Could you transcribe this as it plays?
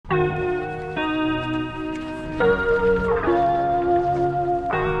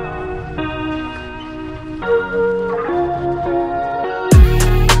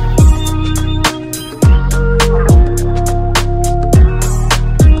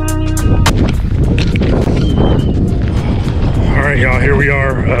Y'all, here we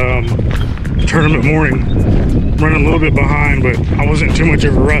are, tournament morning. Running a little bit behind, but I wasn't too much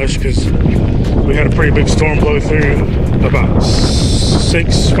of a rush because we had a pretty big storm blow through about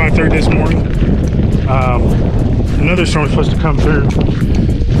 5:30 this morning. Another storm was supposed to come through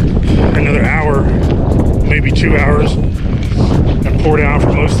another hour, maybe 2 hours, and pour down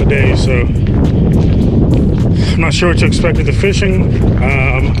for most of the day. So I'm not sure what to expect with the fishing.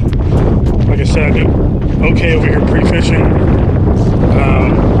 Like I said, I did okay over here pre-fishing.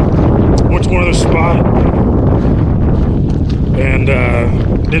 Went to one other spot and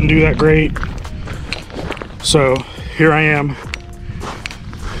didn't do that great. So here I am,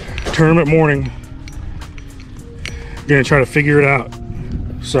 tournament morning, gonna try to figure it out.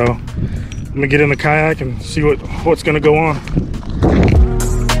 So I'm gonna get in the kayak and see what's gonna go on.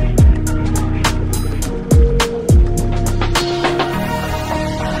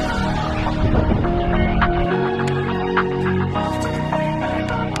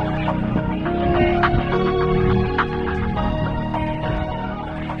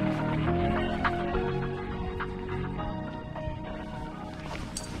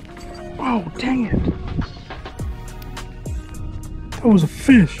 Oh, dang it. That was a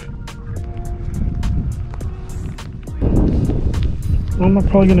fish. Well, I'm not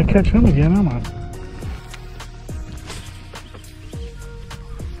probably going to catch him again, am I?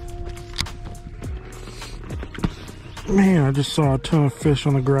 Man, I just saw a ton of fish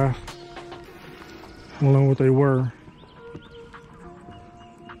on the graph. I don't know what they were.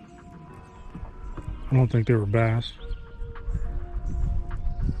 I don't think they were bass.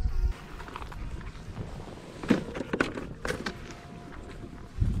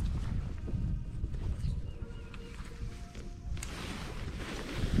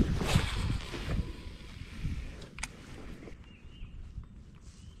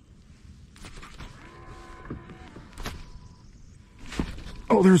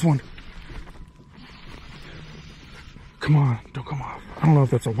 Oh, there's one. Come on, don't come off. I don't know if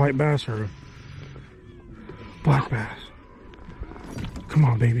that's a white bass or a black bass. Come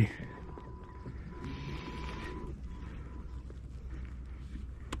on, baby.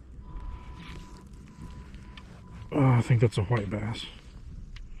 Oh, I think that's a white bass.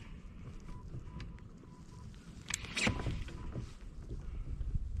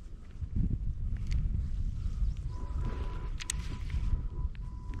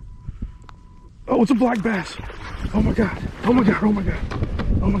 Oh, it's a black bass. Oh my God. Oh my God. Oh my God.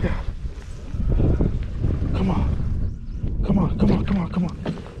 Oh my God. Come on. Come on. Come on. Come on. Come on.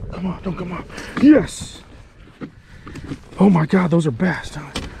 Come on. Don't come on. Yes. Oh my God. Those are bass down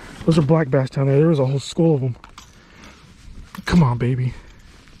there. Those are black bass down there. There was a whole school of them. Come on, baby.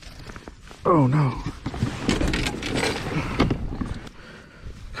 Oh no.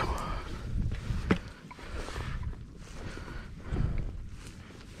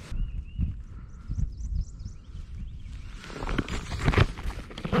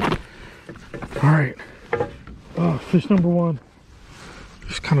 All right, fish number one.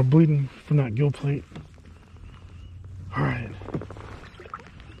 Just kind of bleeding from that gill plate. All right.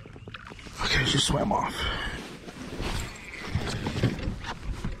 Okay, she swam off.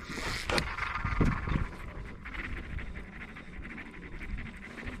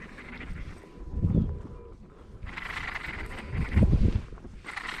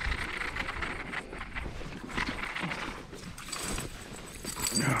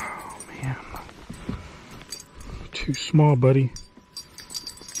 Too small, buddy.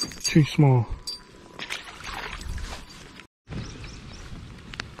 Too small.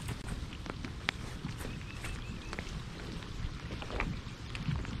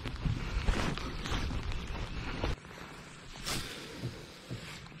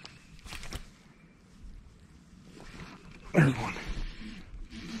 There's one.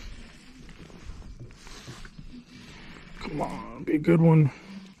 Come on, be a good one.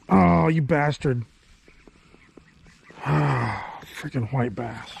 Oh, you bastard. Ah, freaking white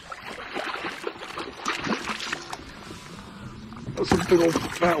bass. That's a big old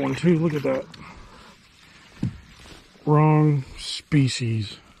fat one too. Look at that. Wrong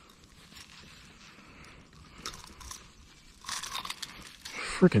species.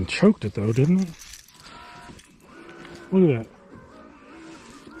 Freaking choked it though, didn't it? Look at that.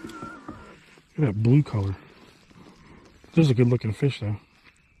 Look at that blue color. This is a good looking fish though.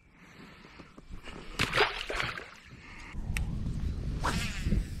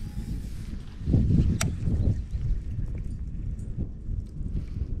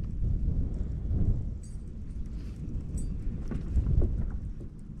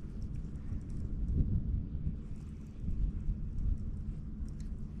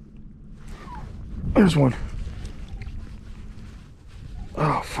 There's one.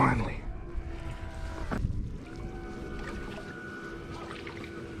 Oh, finally.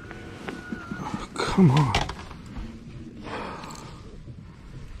 Oh, come on.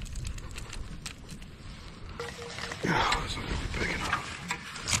 Oh, it's not big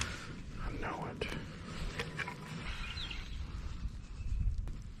enough. I know it.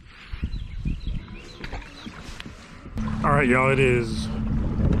 All right, y'all, it is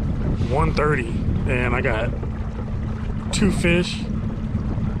 1:30 and I got 2 fish.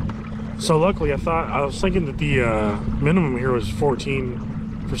 So luckily I was thinking that the minimum here was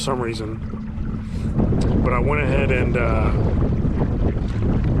 14 for some reason, but I went ahead and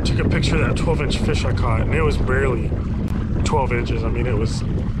took a picture of that 12-inch fish I caught, and it was barely 12 inches. I mean, it was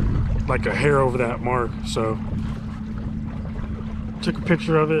like a hair over that mark. So took a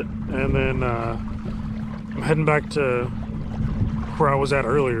picture of it, and then I'm heading back to where I was at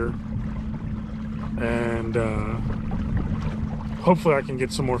earlier, and hopefully I can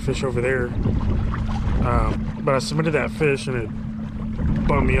get some more fish over there. But I submitted that fish and it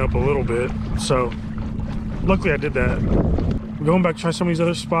bummed me up a little bit, so luckily I did that. I'm going back to try some of these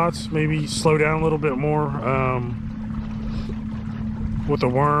other spots, maybe slow down a little bit more with a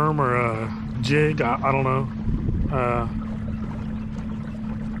worm or a jig. I don't know.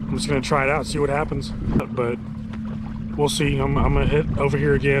 I'm just gonna try it out, see what happens, but we'll see. I'm gonna hit over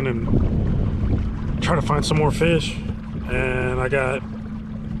here again and try to find some more fish. And I got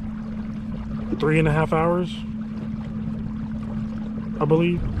 3.5 hours, I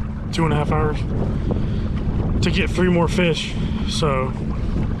believe, 2.5 hours to get 3 more fish. So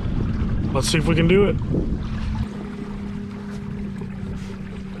let's see if we can do it.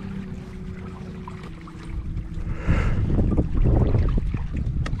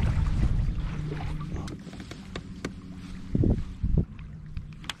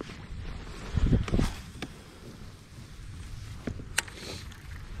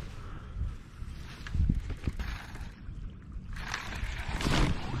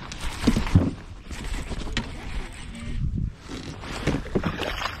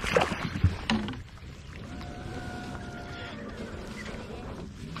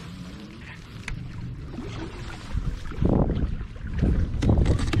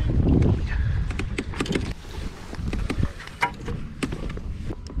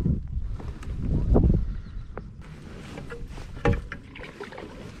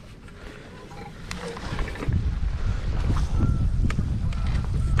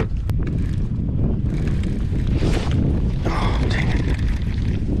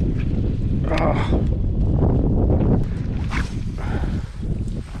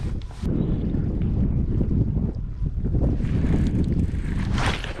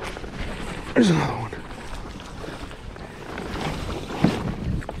 There's another one.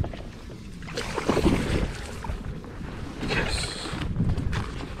 Yes.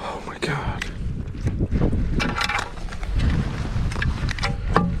 Oh my God.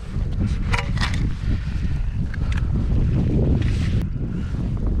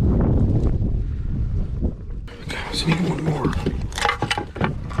 Guys, I need one more.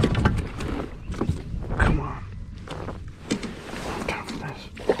 Come on. I'm done for this.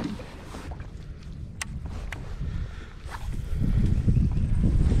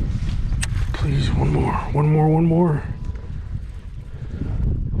 Please, one more.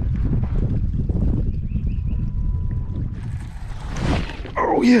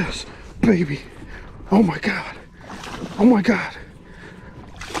 Oh yes, baby. Oh my God. Oh my God.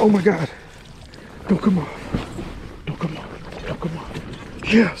 Oh my God. Don't come off. Don't come off. Don't come off.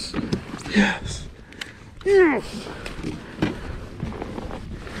 Yes. Yes. Yes.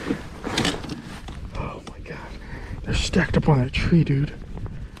 Oh my God. They're stacked up on that tree, dude.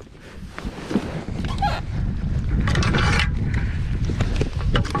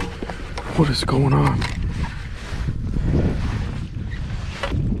 What is going on?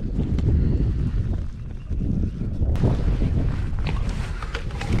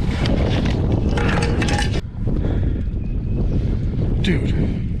 Dude,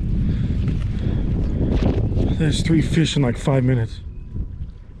 there's 3 fish in like 5 minutes.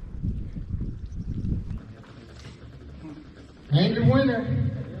 And your winner,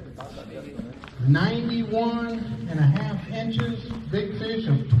 91.5 inches, big fish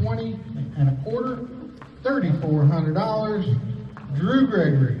of 20.25, $3,400, Drew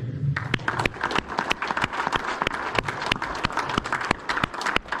Gregory.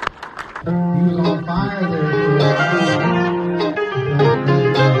 He was on fire there.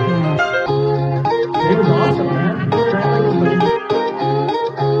 It was awesome, man.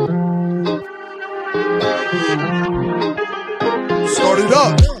 Start it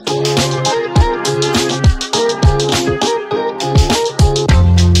up.